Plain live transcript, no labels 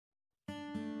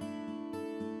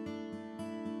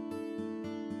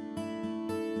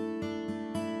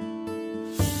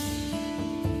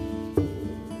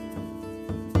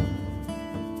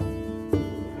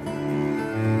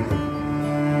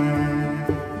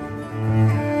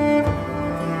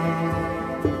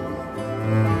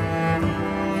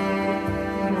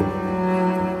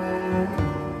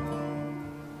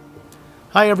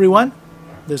Hi everyone,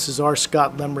 this is R.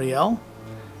 Scott Lemriel.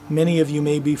 Many of you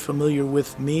may be familiar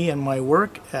with me and my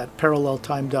work at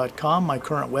ParallelTime.com, my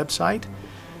current website.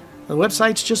 The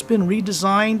website's just been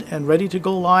redesigned and ready to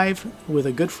go live with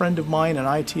a good friend of mine, an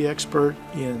IT expert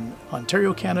in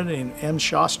Ontario, Canada, named M.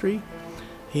 Shastri.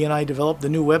 He and I developed the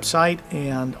new website,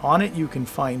 and on it you can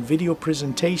find video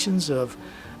presentations of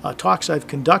talks I've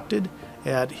conducted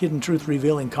at Hidden Truth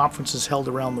Revealing conferences held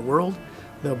around the world.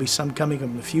 There'll be some coming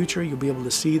in the future you'll be able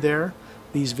to see there.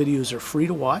 These videos are free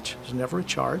to watch. There's never a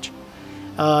charge.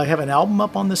 I have an album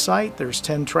up on the site. There's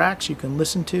 10 tracks you can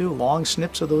listen to, long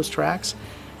snips of those tracks.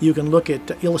 You can look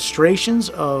at illustrations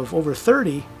of over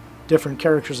 30 different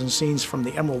characters and scenes from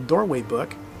the Emerald Doorway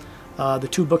book. The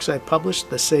two books I published,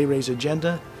 the Say Ray's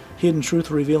Agenda, Hidden Truth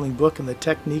Revealing book, and the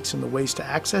techniques and the ways to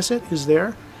access it is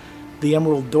there. The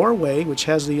Emerald Doorway, which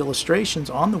has the illustrations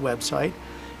on the website,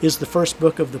 is the first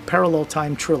book of the Parallel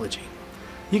Time Trilogy.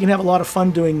 You can have a lot of fun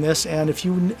doing this, and if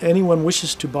anyone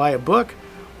wishes to buy a book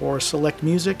or select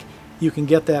music, you can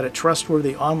get that at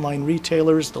trustworthy online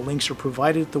retailers. The links are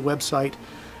provided at the website,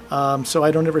 so I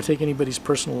don't ever take anybody's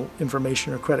personal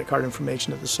information or credit card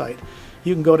information at the site.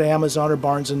 You can go to Amazon or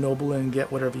Barnes & Noble and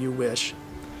get whatever you wish.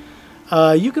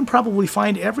 You can probably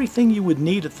find everything you would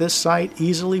need at this site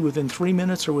easily within 3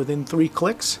 minutes or within 3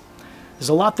 clicks. There's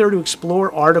a lot there to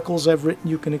explore. Articles I've written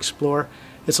you can explore.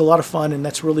 It's a lot of fun, and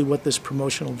that's really what this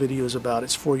promotional video is about.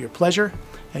 It's for your pleasure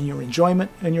and your enjoyment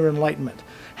and your enlightenment.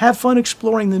 Have fun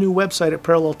exploring the new website at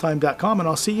ParallelTime.com, and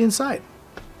I'll see you inside.